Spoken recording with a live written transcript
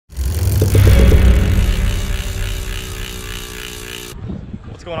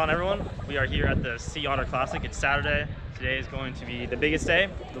going on, everyone? We are here at the Sea Otter Classic. It's Saturday. Today is going to be the biggest day.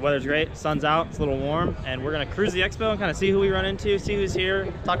 The weather's great, sun's out, it's a little warm, and we're gonna cruise the expo and kind of see who we run into, see who's here,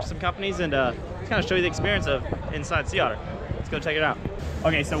 talk to some companies, and just kind of show you the experience of inside Sea Otter. Let's go check it out.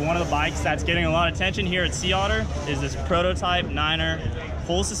 Okay, so one of the bikes that's getting a lot of attention here at Sea Otter is this prototype 9er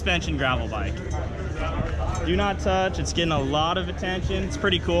full suspension gravel bike. Do not touch, it's getting a lot of attention. It's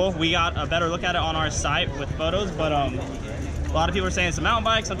pretty cool. We got a better look at it on our site with photos, but a lot of people are saying it's a mountain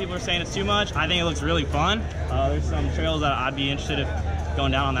bike, some people are saying it's too much. I think it looks really fun. There's some trails that I'd be interested in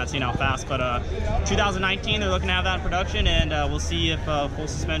going down on that, seeing how fast. But 2019, they're looking to have that in production, and we'll see if full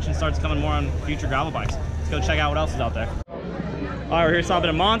suspension starts coming more on future gravel bikes. Let's go check out what else is out there. All right, we're here stopping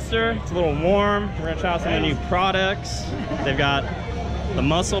at Monster. It's a little warm. We're gonna try out some of the new products. They've got the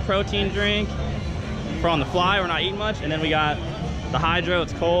Muscle protein drink for on the fly. We're not eating much. And then we got the Hydro.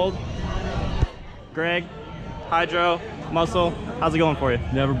 It's cold. Greg, Hydro, Muscle, how's it going for you?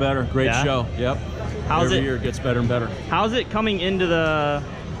 Never better. Great show. Yep. Every year it gets better and better. How's it coming into the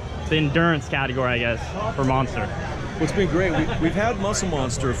endurance category, I guess, for Monster? Well, it's been great. We've had Muscle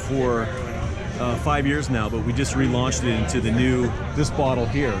Monster for 5 years now, but we just relaunched it into this bottle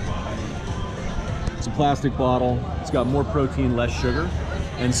here. It's a plastic bottle. It's got more protein, less sugar.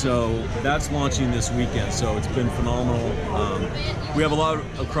 And so that's launching this weekend. So it's been phenomenal. We have a lot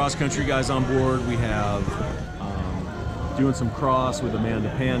of cross-country guys on board. We have doing some cross with Amanda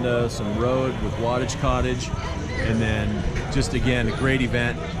Panda, some road with Wattage Cottage, and then just again a great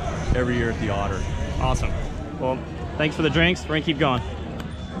event every year at the Otter. Awesome. Well, thanks for the drinks. We're gonna keep going.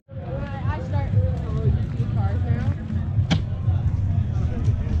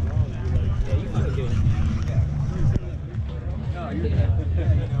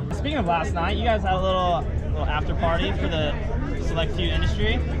 Speaking of last night, you guys had a little after party for the select few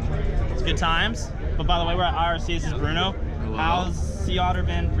industry. It's good times. But by the way, we're at IRC. This is Bruno. Hello. How's Sea Otter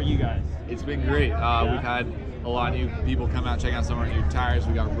been for you guys? It's been great. We've had a lot of new people come out, check out some of our new tires.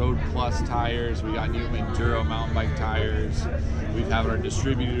 We got Road Plus tires. We got new Enduro mountain bike tires. We have our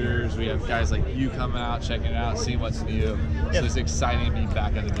distributors. We have guys like you coming out, checking it out, seeing what's new. So it's exciting to be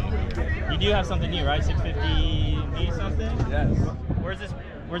back at the game. You do have something new, right? 650B something? Yes.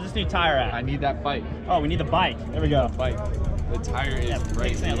 Where's this new tire at? I need that bike. Oh, we need the bike. There we go. The bike. The tire is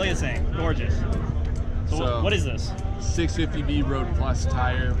right here. Look at this thing. Gorgeous. So what is this? 650B Road Plus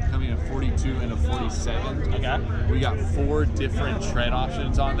tire coming in 42 and a 47. Okay. We got 4 different tread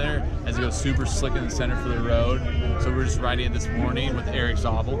options on there as it goes super slick in the center for the road. So we're just riding it this morning with Eric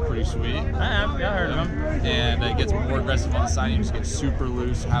Zabel, pretty sweet. I have, yeah, I heard of him. And it gets more aggressive on the side. You just get super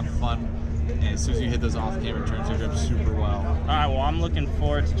loose, have fun. And as soon as you hit those off-camber turns, they drive super well. All right, well, I'm looking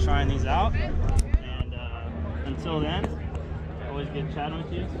forward to trying these out. And until then, always good chatting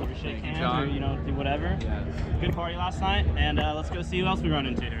with you. So we shake hands or, do whatever. Yes. Good party last night. And let's go see who else we run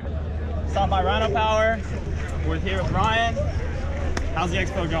into here. Stop by Rhino Power. We're here with Ryan. How's the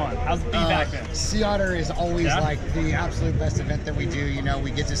expo going? How's the feedback been? Sea Otter is always like the absolute best event that we do.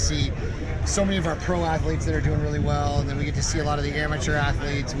 We get to see so many of our pro athletes that are doing really well, and then we get to see a lot of the amateur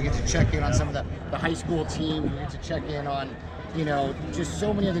athletes. We get to check in on some of the high school team. We get to check in on, just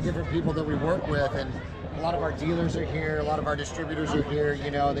so many of the different people that we work with, and a lot of our dealers are here, a lot of our distributors are here,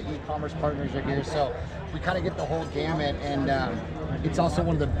 the e-commerce partners are here. So we kind of get the whole gamut, and it's also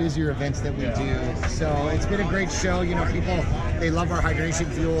one of the busier events that we do. So it's been a great show. People, they love our hydration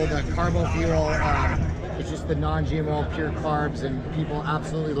fuel, the carbo fuel. It's just the non-GMO pure carbs, and people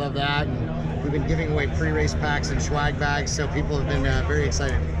absolutely love that. And we've been giving away pre-race packs and swag bags, so people have been very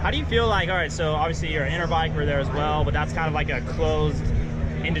excited. How do you feel like, all right, so obviously you're an Interbike, we're there as well, but that's kind of like a closed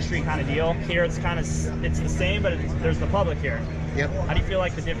industry kind of deal. Here it's kind of, it's the same, but there's the public here. Yep. How do you feel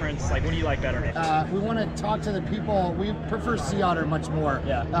like the difference, like what do you like better? We want to talk to the people. We prefer Sea Otter much more.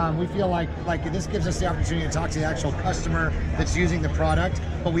 Yeah. We feel like this gives us the opportunity to talk to the actual customer that's using the product,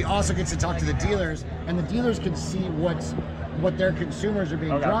 but we also get to talk to the dealers, and the dealers can see what their consumers are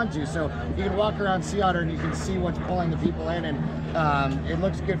being drawn to. So you can walk around Sea Otter and you can see what's pulling the people in, and it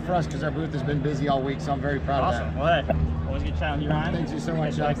looks good for us because our booth has been busy all week, so I'm very proud of that. Awesome. Well, hey, always good chatting with you, Ryan. Thank you so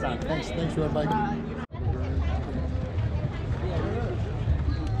much, John. Thanks for inviting me.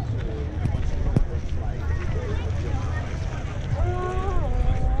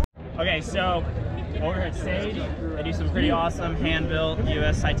 Okay, so over here at Sage, they do some pretty awesome hand-built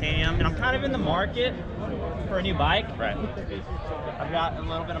US titanium, and I'm kind of in the market for a new bike. Right. I've got a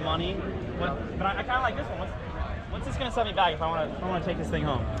little bit of money, but I kind of like this one. What's this gonna set me back if I want to take this thing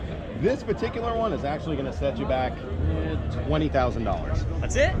home? This particular one is actually going to set you back $20,000.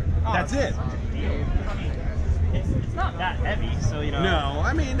 That's it? Oh, That's it. It's not that heavy, so No,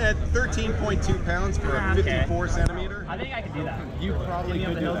 I mean at 13.2 pounds for a 54 centimeter. I think I could do that. You probably Get me up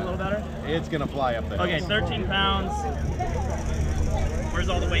could the do hills that. a little better. It's gonna fly up there. Okay, 13 pounds. Where's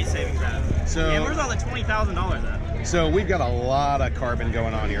all the weight savings at? So- and where's all the $20,000 at? So we've got a lot of carbon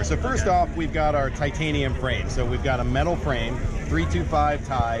going on here. So first off, we've got our titanium frame. So we've got a metal frame, 325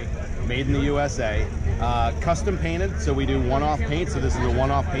 tie, made in the USA, custom painted. So we do one-off paint. So this is a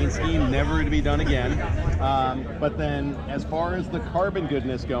one-off paint scheme, never to be done again. But then as far as the carbon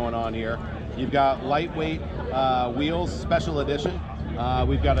goodness going on here, you've got lightweight wheels, special edition.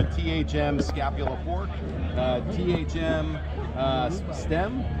 We've got a THM scapula fork, THM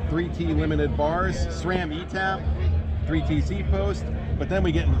stem, 3T limited bars, SRAM E-tap, 3T seat post, but then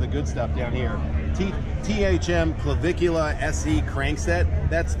we get into the good stuff down here. THM Clavicula SE crankset,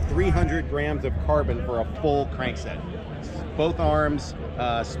 that's 300 grams of carbon for a full crankset. Both arms,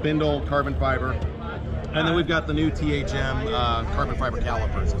 spindle, carbon fiber, and then we've got the new THM carbon fiber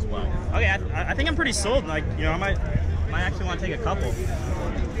calipers as well. Okay, I think I'm pretty sold. Like, you know, I might actually want to take a couple.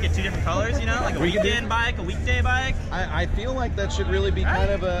 Get two different colors, you know, like a weekend bike, a weekday bike. I feel like that should really be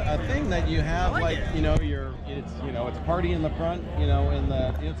kind of a thing that you have, like it. you know, it's party in the front, you know,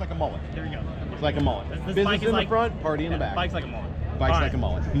 it's like a mullet. There we go. It's like a mullet. This Business bike is in like, the front, party in the back. Bike's like a mullet. Bike's All like a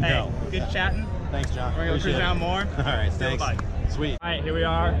mullet. Hey, No. good chatting. Thanks, John. We're gonna go cruise around more. All right, Steal a thanks. bike. Sweet. All right, here we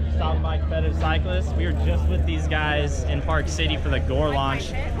are, Mountain Bike Competitive Cyclists. We were just with these guys in Park City for the Gore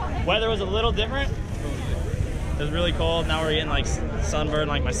launch. Weather was a little different. It was really cold. Now we're getting like sunburn.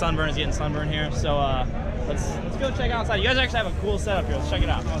 Like my sunburn is getting sunburn here. So let's go check outside. You guys actually have a cool setup here. Let's check it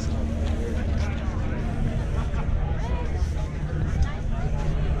out.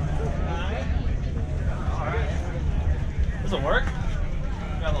 Does it work?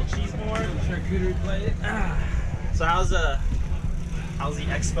 Got a little cheese board. Charcuterie plate. So how's the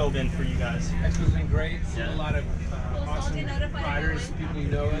expo been for you guys? Expo's been great. Yeah. A lot of awesome riders, people who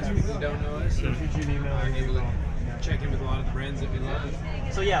know us, people who don't know us. So shoot you an email and able to check in with a lot of the brands that we love.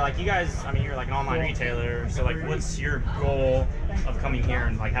 So yeah, like you guys, I mean, you're like an online retailer. So like, what's your goal of coming here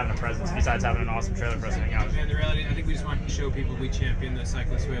and like having a presence besides having an awesome trailer for us to hang out? And the reality, I think we just want to show people we champion the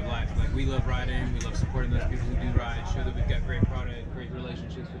cyclist way of life. Like we love riding, we love supporting those people who do ride. Show that we've got great product, great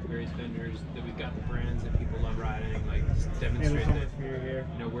relationships with various vendors, that we've got the brands that people love riding. Like just demonstrate that you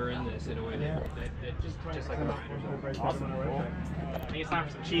know we're in this in a way that just like the riders are. Awesome. Cool. I think it's time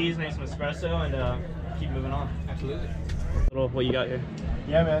for some cheese, maybe some espresso, and keep moving on. Absolutely. What you got here?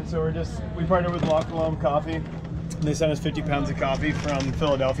 Yeah, man. So we partnered with La Colombe Coffee. They sent us 50 pounds of coffee from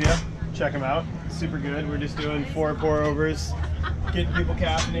Philadelphia. Check them out. Super good. We're just doing 4 pour-overs, getting people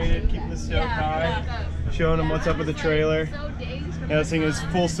caffeinated, keeping the stoke high, showing them what's up with the trailer. Yeah, this thing is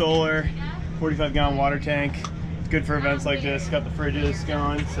full solar, 45-gallon water tank. It's good for events like this. Got the fridges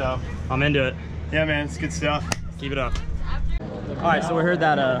going, so. I'm into it. Yeah, man. It's good stuff. Keep it up. All right, so we heard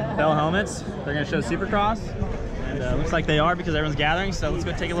that Bell helmets, they're gonna show Supercross. And looks like they are because everyone's gathering. So let's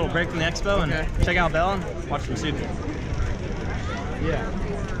go take a little break from the expo and check out Bell and watch some Super. Yeah.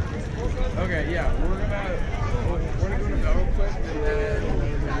 Okay, yeah. We're gonna go to Bell real quick and then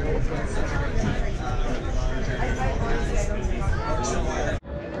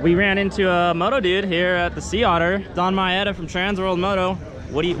We ran into a moto dude here at the Sea Otter, Don Maeda from Transworld Moto.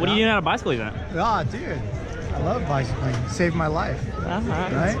 What are you doing at a bicycle event? Ah, dude, I love bicycling. Saved my life.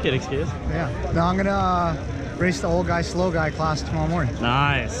 That's a good excuse. Yeah. Now I'm gonna race the old guy, slow guy class tomorrow morning.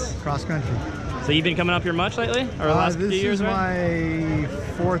 Nice. Cross country. So you've been coming up here much lately, or the last few years? This is my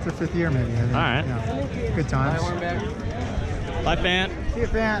 4th or 5th year, maybe. I think. All right. Yeah. Good times. Bye, Fant. See you,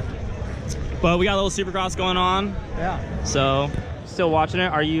 Fant. But we got a little Supercross going on. Yeah. So still watching it.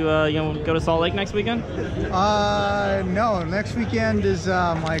 Are you gonna go to Salt Lake next weekend? No. Next weekend is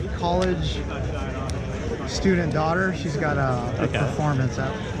my college student daughter. She's got a performance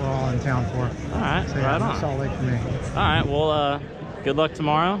that we're all in town for. All right, so, yeah, right on. Salt Lake for me. All right, well, good luck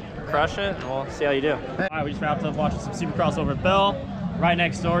tomorrow. Crush it, and we'll see how you do. All right, we just wrapped up watching some Supercross over at Bell. Right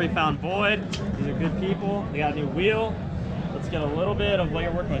next door, we found Boyd. These are good people. They got a new wheel. Let's get a little bit of what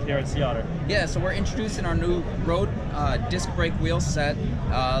you're working with here at Sea Otter. Yeah, so we're introducing our new road disc brake wheel set.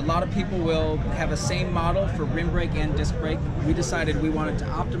 A lot of people will have a same model for rim brake and disc brake. We decided we wanted to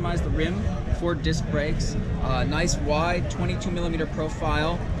optimize the rim for disc brakes. Nice wide 22mm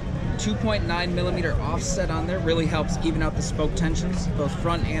profile, 2.9mm offset on there, really helps even out the spoke tensions, both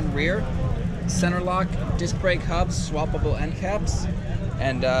front and rear. Center lock disc brake hubs, swappable end caps.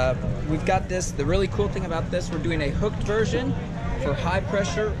 And we've got this, the really cool thing about this, we're doing a hooked version for high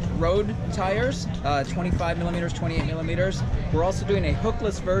pressure road tires, 25mm, 28mm. We're also doing a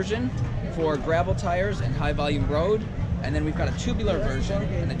hookless version for gravel tires and high volume road. And then we've got a tubular version,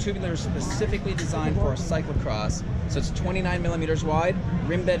 and the tubular is specifically designed for cyclocross. So it's 29 millimeters wide,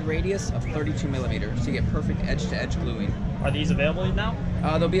 rim bed radius of 32 millimeters. So you get perfect edge-to-edge gluing. Are these available now?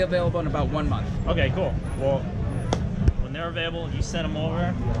 They'll be available in about 1 month. Okay, cool. Well, when they're available, you send them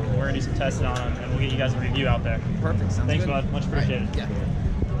over. We're gonna do some testing on them, and we'll get you guys a review out there. Perfect. Sounds Thanks, good. bud. Much appreciated. Right. Yeah.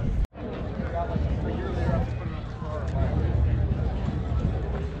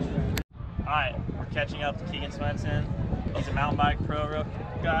 All right, we're catching up to Keegan Swenson. He's a mountain bike pro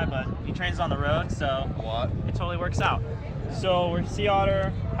guy, but he trains on the road, so it totally works out. So we're Sea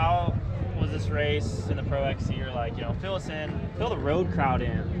Otter. How was this race in the Pro X year like? You know, fill the road crowd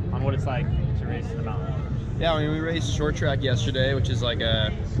in on what it's like to race in the mountain. Yeah, I mean, we raced short track yesterday, which is like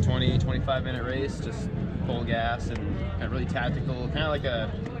a 20-25 minute race, just full gas and kind of really tactical, kind of like a,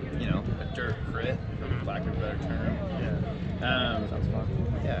 you know, a dirt crit, for lack of a better term. Yeah. Sounds fun.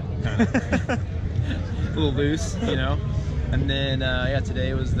 Yeah, kind of. A little loose, you know. And then, yeah,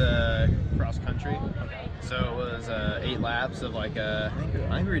 today was the cross country. So it was 8 laps of like I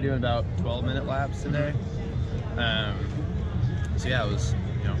think we were doing about 12-minute laps today. So yeah, it was,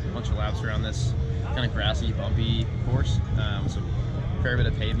 you know, a bunch of laps around this kind of grassy, bumpy course. So a fair bit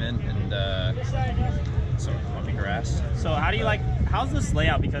of pavement and some bumpy grass. So how do you how's this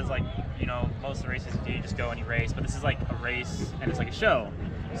layout? Because like, you know, most of the races you just go and you race, but this is like a race and it's like a show.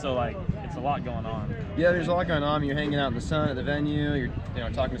 So like, it's a lot going on. Yeah, there's a lot going on. You're hanging out in the sun at the venue, you're, you know,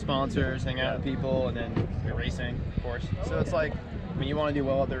 talking to sponsors, hanging out with people, and then you're racing, of course. So it's like, I mean, you want to do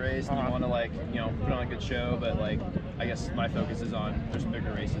well at the race, and you want to, like, you know, put on a good show, but like, I guess my focus is on there's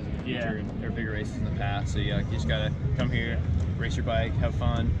bigger races in the future, and there are bigger races in the past. So yeah, you just gotta come here, race your bike, have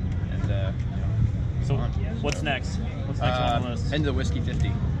fun, and you know. So what's next? What's next on the list? End of the Whiskey 50.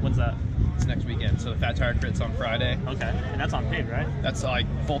 When's that? It's next weekend. So the Fat Tire Crit's on Friday. Okay, and that's on paved, right? That's like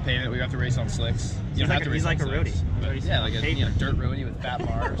full pavement. We have to race on slicks. You don't have to race on slicks. But yeah, like a, you know, dirt roadie with fat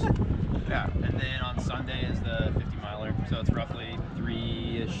bars. Yeah, and then on Sunday is the 50 miler. So it's roughly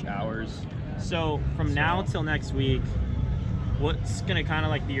 3-ish hours. So from now till next week, what's gonna kind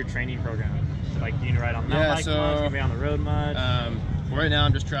of like be your training program? Like, do you ride on the mountain bike much? Gonna be on the road much? Right now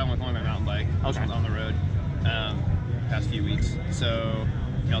I'm just traveling with my mountain bike. Okay. On the road. Past few weeks. So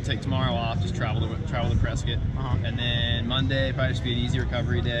I'll take tomorrow off, just travel to Prescott, and then Monday probably just be an easy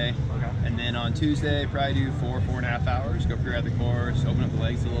recovery day, and then on Tuesday probably do 4.5 hours, go pre-ride the course, open up the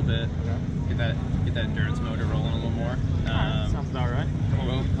legs a little bit, get that endurance motor rolling a little more. Sounds about right.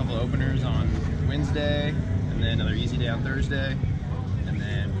 Couple of openers on Wednesday, and then another easy day on Thursday, and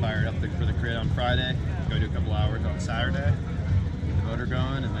then fire it up for the crit on Friday. Go do a couple hours on Saturday, get the motor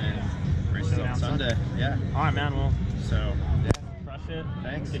going, and then races on Sunday. Yeah. All right, man. Well, so yeah. It.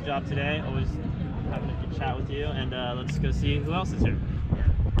 Thanks. Good job today. Always having a good chat with you, and let's go see who else is here.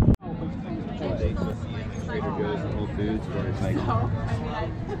 Trader Joe's and Whole Foods, where it's like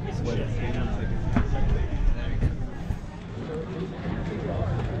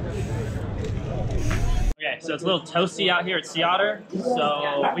Okay, so it's a little toasty out here at Sea Otter.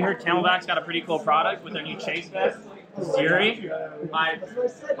 So we heard Camelback's got a pretty cool product with their new Chase vest. Siri,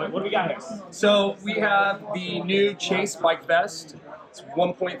 what do we got here? So we have the new Chase bike vest. It's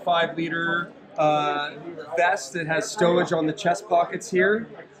 1.5 liter vest that has stowage on the chest pockets here.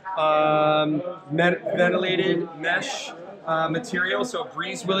 Ventilated mesh material, so it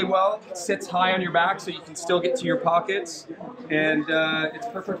breathes really well. It sits high on your back so you can still get to your pockets. And it's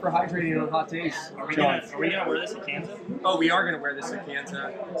perfect for hydrating on hot days. Are we gonna wear this at Kansas? Oh, we are gonna wear this at Kansas.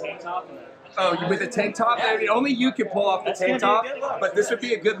 Tank top? Oh, with a tank top? I mean, only you can pull off the tank top, but this would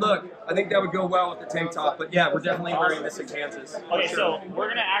be a good look. I think that would go well with the tank top. But yeah, we're definitely wearing this in Kansas. Okay, so we're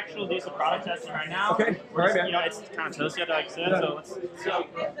gonna actually do some product testing right now. Okay, all right, man. You know, it's kind of toasty, like I said, so let's see.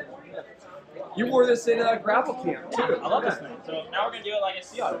 You wore this in gravel camp too. I love this thing. So now we're gonna do it like a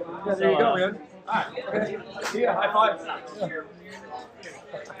Sea Otter. Yeah, there you go, man. All right. Okay. See ya. High five.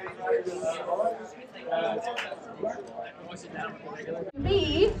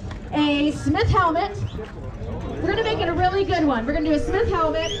 Be a Smith helmet. We're gonna make it a really good one. We're gonna do a Smith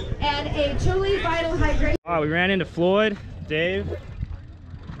helmet and a Truly Vital Hydration. All right, we ran into Floyd, Dave.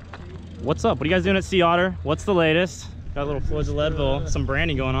 What's up? What are you guys doing at Sea Otter? What's the latest? Got a little Floyd's of Leadville, some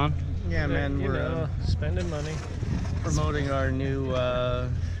branding going on. Yeah, man, we're spending money, promoting our new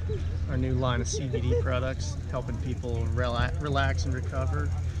line of CBD products, helping people relax and recover.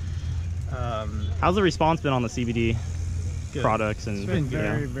 How's the response been on the CBD products? And it's been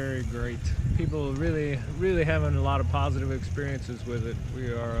very great. People really having a lot of positive experiences with it. We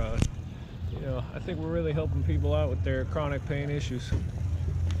are, you know, I think we're really helping people out with their chronic pain issues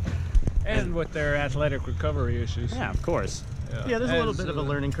and with their athletic recovery issues. Yeah, of course. Yeah, there's a little bit of a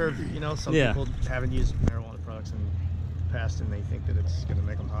learning curve. You know, some people haven't used marijuana products in past and they think that it's going to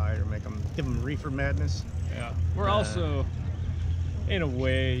make them high or give them reefer madness. Yeah, we're also, in a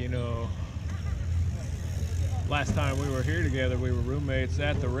way, you know, last time we were here together, we were roommates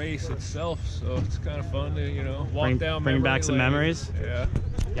at the race itself, so it's kind of fun to, you know, bring back some memories. Yeah,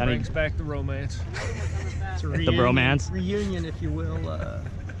 brings back the romance. It's a the bromance. Reunion, if you will,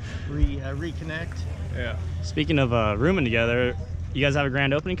 reconnect. Yeah. Speaking of rooming together, you guys have a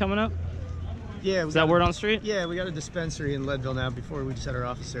grand opening coming up? Yeah. Is that word on the street? Yeah, we got a dispensary in Leadville now. Before we just had our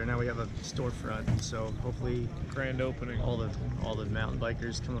office there. Now we have a storefront. So hopefully, grand opening. All the mountain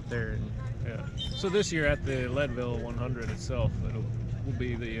bikers come up there and. Yeah. So this year at the Leadville 100 itself, will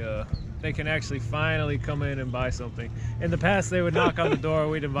be the they can actually finally come in and buy something. In the past, they would knock on the door,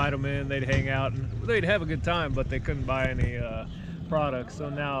 we'd invite them in, they'd hang out, and they'd have a good time, but they couldn't buy any products. So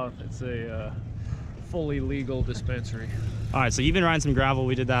now it's a fully legal dispensary. All right, so you've been riding some gravel.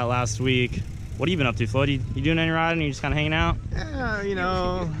 We did that last week. What have you been up to, Floyd? You doing any riding? Or you just kind of hanging out? You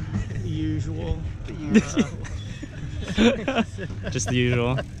know, the usual. Just the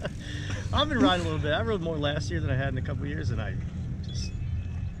usual. I've been riding a little bit. I rode more last year than I had in a couple of years, and I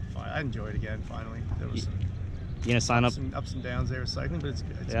enjoyed it again. Finally, there was some ups and downs there with cycling, but it's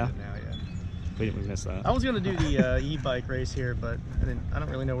good. It's good now. Yeah. We missed that. I was gonna do the e-bike race here, but I don't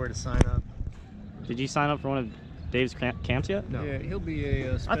really know where to sign up. Did you sign up for one of Dave's camps yet? No. Yeah, he'll be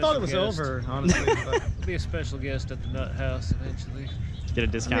a special I thought it was guest. over, honestly. But He'll be a special guest at the Nut House eventually. Get a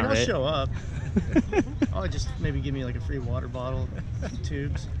discount I'll rate. show up. I'll just maybe give me like a free water bottle,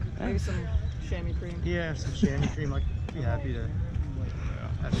 tubes. Maybe some chamois cream. Yeah, some chamois cream. I'd be happy to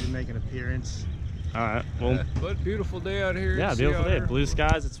make an appearance. All right. Well, but beautiful day out here. Yeah, beautiful day. Blue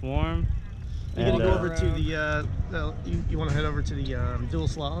skies. It's warm. You're gonna go over to the. You want to head over to the dual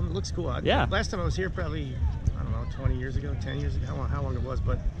slalom? It looks cool. Yeah. Last time I was here, probably 20 years ago, 10 years ago. How long it was,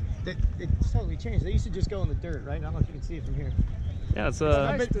 but it's totally changed. They used to just go in the dirt, right? I don't know if you can see it from here. Yeah, it's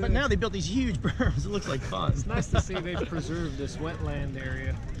but now they built these huge berms. It looks like fun. It's nice to see they've preserved this wetland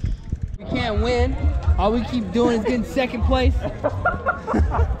area. We can't win. All we keep doing is getting second place.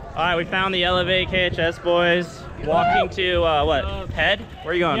 All right, we found the Elevate KHS boys. Walking to what? Head?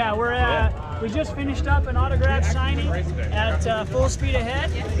 Where are you going? Yeah, we're at. We just finished up an autograph signing at full speed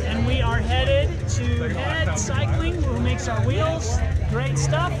ahead, and we are headed to Head Cycling, who makes our wheels. Great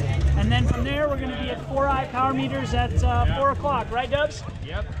stuff. And then from there, we're going to be at 4i Power Meters at 4 o'clock, right, Dubs?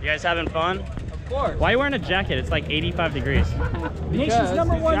 Yep. You guys having fun? Of course. Why are you wearing a jacket? It's like 85 degrees. Nation's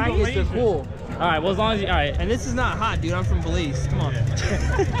 #1 beast. Jackets are cool. All right, well, as long as you, all right. And this is not hot, dude. I'm from Belize. Come on.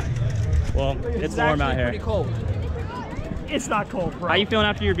 Well, it's warm out here. Pretty cold. It's not cold, bro. How you feeling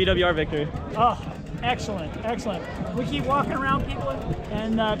after your BWR victory? Oh, excellent, excellent. We keep walking around people,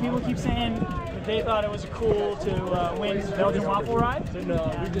 and people keep saying that they thought it was cool to win the Belgian waffle ride.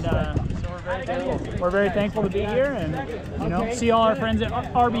 We're very thankful to be here, and see all our friends at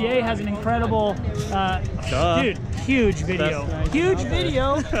RBA has an incredible, dude, huge video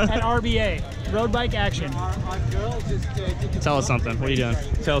at RBA. Road bike action. Tell us something. What are you doing?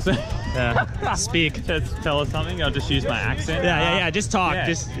 Tell us. Yeah. Speak. Tell us something. I'll just use my accent. Yeah. Just talk. Yeah.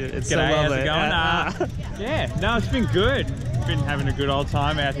 Just it's so G'day, lovely. how's it going? Yeah. No, it's been good. Been having a good old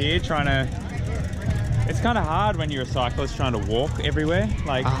time out here trying to. It's kind of hard when you're a cyclist trying to walk everywhere.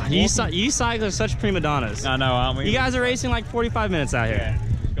 Like you cyclists are such prima donnas. I know, aren't we? You guys are racing like 45 minutes out here. Yeah.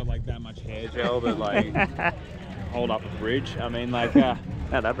 It's got like that much hair gel that like hold up a bridge. I mean, like.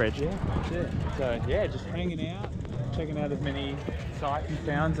 Yeah, that bridge. Yeah, that's it. So yeah, just hanging out, checking out as many sights and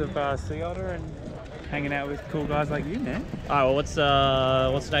sounds of Sea Otter, and hanging out with cool guys like you, man. All right, well,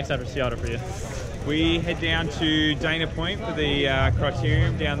 what's next after Sea Otter for you? We head down to Dana Point for the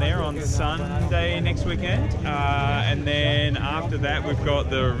Criterium down there on Sunday next weekend, and then after that we've got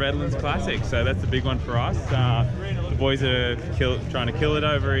the Redlands Classic. So that's the big one for us. The boys are trying to kill it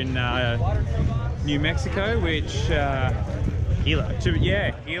over in New Mexico, which. Gila.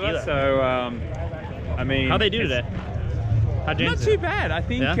 Gila. So, I mean... How'd they do today? How'd James Not too bad. I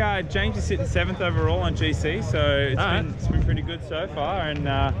think James is sitting 7th overall on GC, so it's been pretty good so far, and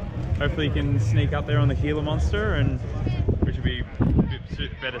hopefully he can sneak up there on the Gila Monster, and which would be a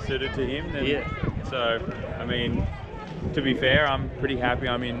bit better suited to him. So, I mean, to be fair, I'm pretty happy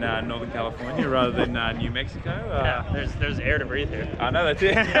I'm in Northern California rather than New Mexico. Yeah, there's air to breathe here. I know, that's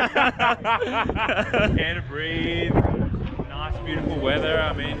it. Air to breathe. Nice, beautiful weather.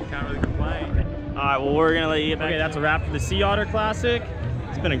 I mean, can't really complain. All right, well, we're gonna let you get back. Okay, that's a wrap for the Sea Otter Classic.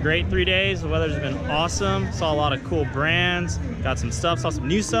 It's been a great 3 days. The weather's been awesome. Saw a lot of cool brands. Got some stuff. Saw some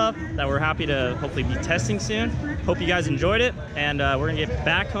new stuff that we're happy to hopefully be testing soon. Hope you guys enjoyed it, and we're gonna get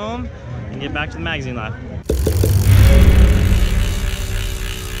back home and get back to the magazine life.